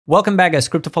Welcome back guys,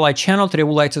 CryptoFly channel. Today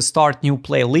we'd like to start new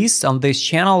playlist on this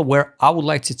channel where I would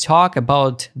like to talk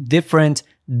about different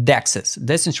DEXs,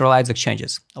 decentralized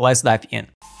exchanges. Let's dive in.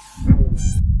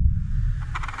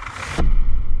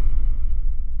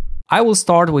 I will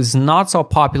start with not so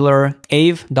popular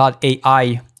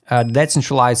AVE.ai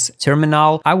decentralized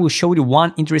terminal. I will show you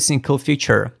one interesting cool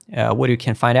feature, what you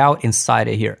can find out inside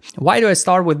of here. Why do I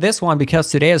start with this one?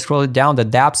 Because today I scrolled down the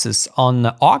DApps on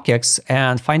OKEX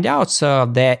and find out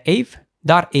the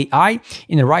AVE.ai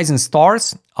in the rising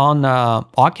stars on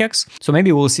OKEX. So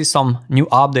maybe we'll see some new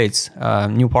updates,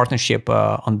 new partnership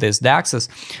on this DEXs.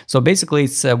 So basically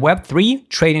it's a Web3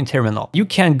 trading terminal. You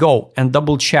can go and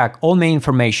double check all main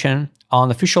information on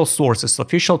official sources,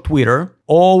 official Twitter,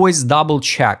 always double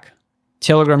check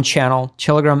Telegram channel,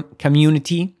 Telegram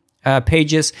community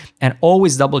pages, and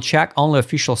always double check only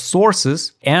official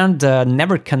sources and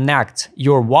never connect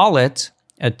your wallet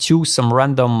to some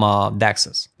random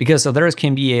DEXs, because there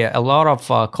can be a lot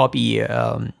of copy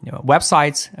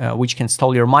websites which can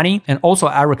steal your money. And also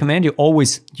I recommend you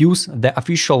always use the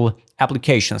official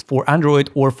applications for Android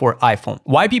or for iPhone.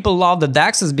 Why people love the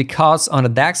DEXs? Because on the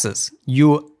DEXs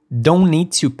you don't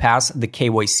need to pass the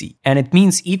KYC. And it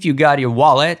means if you got your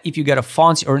wallet, if you got a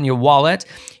funds in your wallet,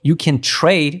 you can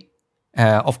trade.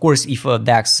 Of course, if a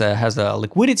DEX has a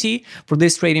liquidity for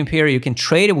this trading period, you can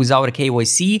trade it without a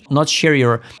KYC, not share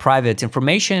your private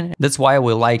information. That's why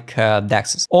we like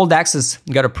DEXs. All DEXs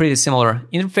got a pretty similar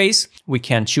interface. We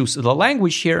can choose the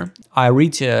language here. I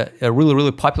read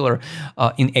really popular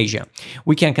in Asia.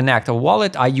 We can connect a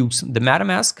wallet. I use the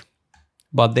MetaMask,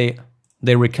 but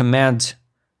they recommend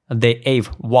the AVE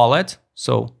wallet,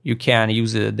 so you can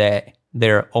use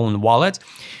their own wallet.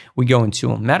 We go into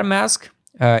MetaMask.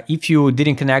 If you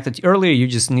didn't connect it earlier, you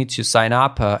just need to sign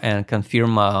up and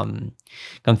confirm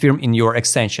in your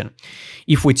extension.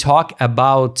 If we talk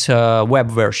about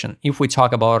web version, if we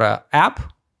talk about app,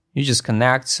 you just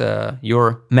connect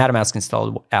your MetaMask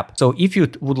installed app. So if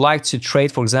you would like to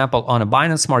trade, for example, on a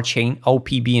Binance Smart Chain,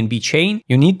 OPBNB chain,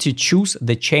 you need to choose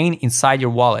the chain inside your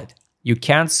wallet. You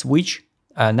can't switch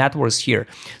networks here.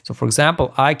 So for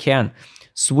example, I can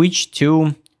switch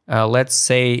to, let's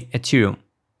say, Ethereum.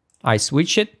 I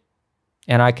switch it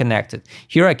and I connect it.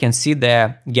 Here I can see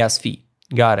the gas fee.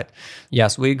 Got it.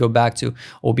 Yes, we go back to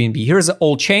OBNB. Here's the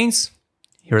all chains.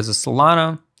 Here's the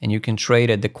Solana, and you can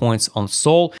trade the coins on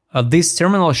Sol. This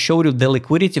terminal showed you the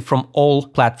liquidity from all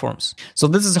platforms. So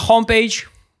this is the homepage.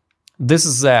 This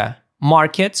is the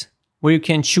market where you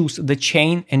can choose the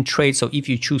chain and trade. So if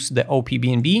you choose the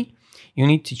OPBNB, you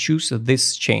need to choose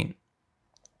this chain.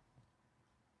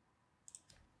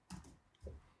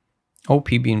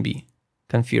 OPBNB,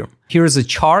 confirm. Here's the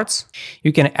charts.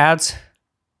 You can add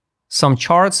some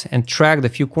charts and track the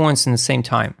few coins in the same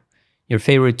time. Your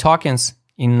favorite tokens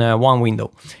in one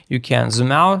window. You can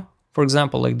zoom out, for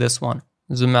example, like this one.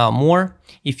 Zoom out more.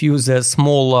 If you use a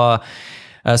small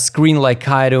screen like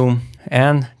Kaido,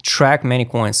 and track many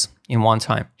coins in one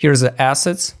time. Here's the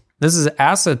assets. This is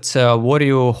asset what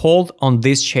you hold on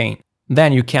this chain.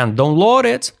 Then you can download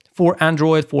it for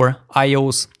Android, for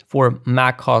iOS, for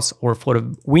macOS, or for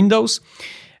the Windows.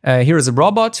 Here is a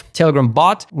robot, Telegram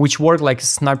bot, which works like a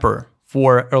sniper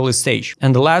for early stage.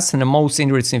 And the last and the most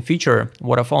interesting feature,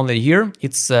 what I found here,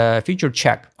 it's a feature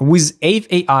check. With AVE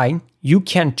AI, you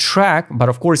can track, but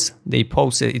of course they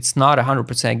post it, it's not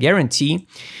 100% guarantee.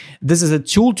 This is a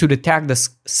tool to detect the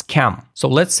scam. So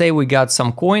let's say we got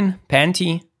some coin,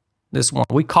 Panty, this one.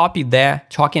 We copy the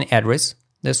token address,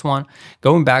 this one,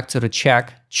 going back to the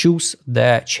check, choose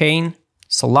the chain,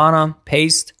 Solana,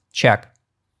 paste, check.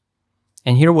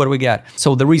 And here what we got.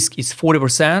 So the risk is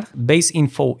 40%. Base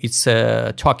info, it's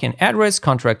a token address,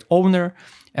 contract owner,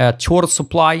 total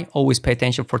supply, always pay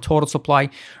attention for total supply.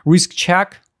 Risk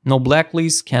check, no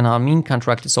blacklist, cannot mean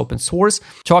contract is open source.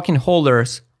 Token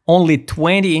holders, only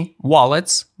 20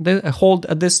 wallets that hold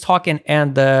this token,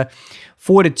 and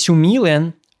 42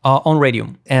 million on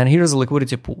Radium. And here's the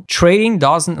liquidity pool. Trading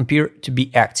doesn't appear to be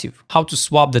active. How to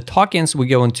swap the tokens? We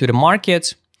go into the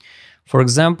market. For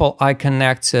example, I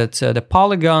connected the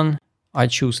Polygon. I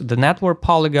choose the network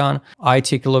Polygon. I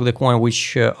take a look at the coin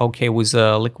which okay with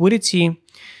liquidity.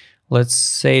 Let's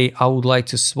say I would like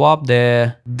to swap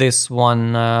this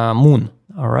one Moon.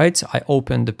 All right, I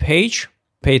open the page.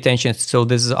 Pay attention. So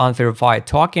this is unverified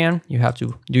token. You have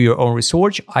to do your own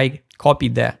research. I copy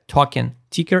the token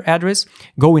ticker address,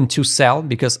 go into sell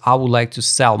because I would like to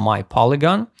sell my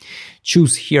Polygon.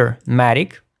 Choose here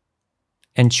Matic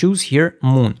and choose here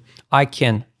Moon. I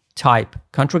can type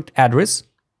contract address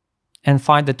and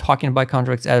find the token by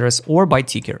contract address or by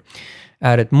ticker.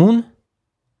 Added Moon.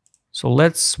 So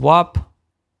let's swap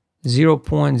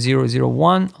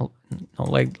 0.001,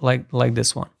 like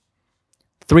this one.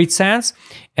 3 cents.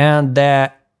 And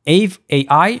the AVE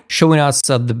AI showing us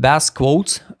the best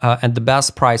quotes and the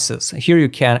best prices. Here you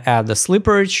can add the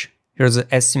slippage. Here's the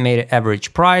estimated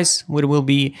average price, what it will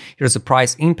be. Here's the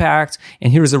price impact,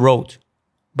 and here's the road.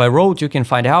 By road, you can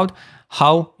find out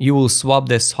how you will swap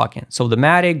this token. So the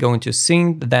MATIC going to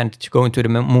SYN, then to go into the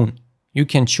Moon. You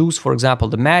can choose, for example,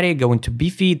 the MATIC going to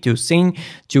BFI to SYN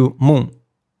to Moon,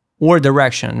 or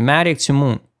direction, MATIC to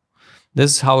Moon.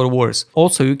 This is how it works.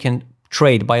 Also, you can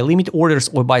trade by limit orders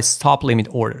or by stop limit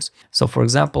orders. So for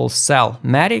example, sell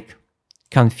MATIC,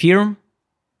 confirm,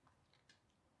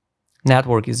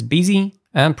 network is busy,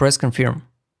 and press confirm.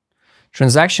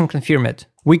 Transaction confirmed.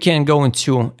 We can go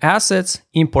into assets,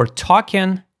 import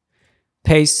token,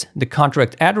 paste the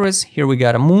contract address. Here we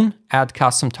got a Moon, add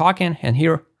custom token, and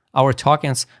here our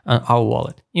tokens on our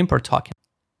wallet. Import token.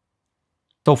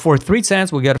 So for 3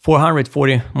 cents, we get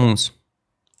 440 moons.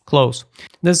 Close.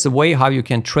 This is the way how you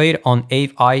can trade on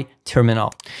AVE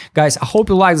terminal. Guys, I hope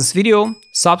you like this video.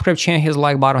 Subscribe channel, hit the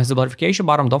like button, hit the notification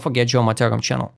button. Don't forget to join my Telegram channel.